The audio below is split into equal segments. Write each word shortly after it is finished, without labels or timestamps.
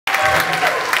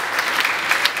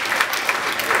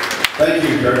Thank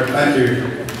you, Kurt. Thank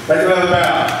you. Take another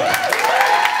bow.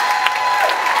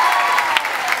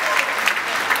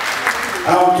 I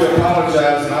want to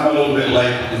apologize, and I'm a little bit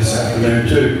late this afternoon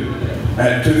too. I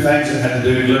had two things I had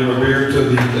to do: deliver beer to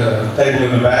the table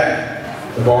in the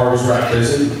back. The bar was right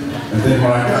busy. And then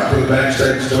when I got to the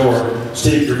backstage door,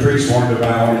 Steve Caprice wanted to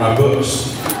buy one of my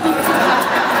books.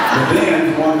 And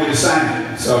then he wanted me to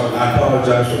sign it. So I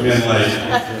apologize for being late.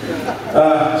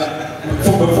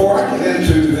 Before I get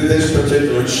into this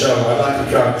particular show, I'd like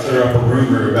to try to clear up a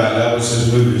rumor about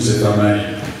Elvis's movies, if I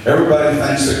may. Everybody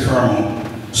thinks that Colonel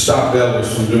stopped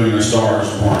Elvis from doing A Star Is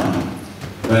Born.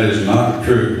 That is not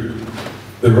true.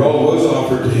 The role was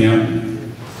offered to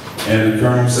him, and the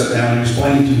Colonel sat down and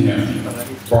explained to him,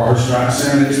 Barbra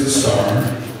Streisand is the star,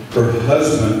 her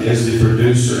husband is the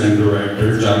producer and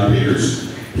director, John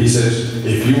Peters. He says,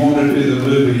 if you want to do the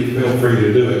movie, feel free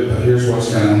to do it, but here's what's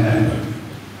going to happen.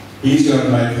 He's going to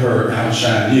make her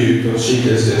outshine you because she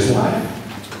is his wife.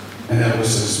 And Elvis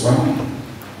says, well,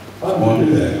 I don't want to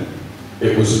do that.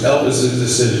 It was Elvis's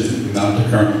decision, not the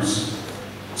Colonel's.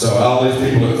 So all these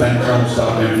people that think Colonel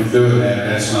stopped him from doing that,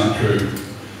 that's not true.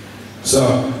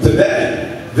 So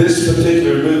today, this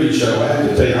particular movie show, I have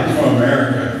to tell you, I'm from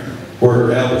America, where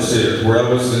Elvis is, where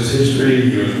Elvis's history,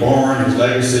 he was born, his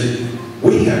legacy.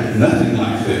 We have nothing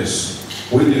like this.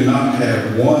 We do not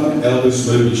have one Elvis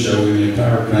movie show in the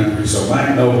entire country. So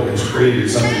Mike Nova has created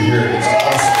something here that's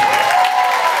awesome.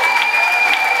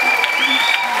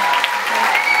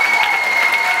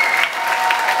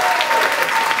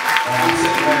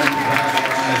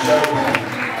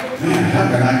 Man, how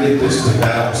can I get this to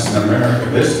Dallas in America?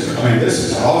 This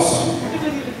is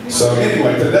awesome. So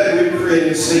anyway, today we've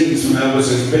created scenes from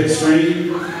Elvis's big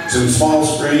screen, some small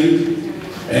screen,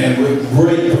 and with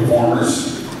great performers.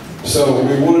 So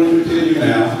we want to continue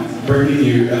now, bringing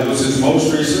you Elvis's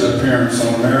most recent appearance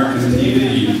on American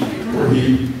TV, where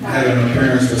he had an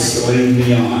appearance with Celine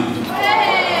Dion.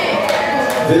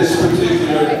 This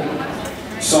particular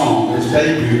song was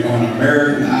debuted on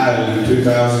American Idol in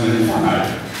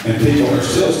 2005, and people are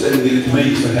still sending it to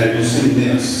me, so have you seen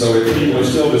this? So people are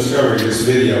still discovering this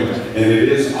video, and it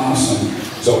is awesome.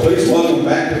 So please welcome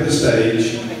back to the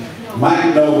stage,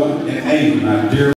 Mike Nova and Amy, my dear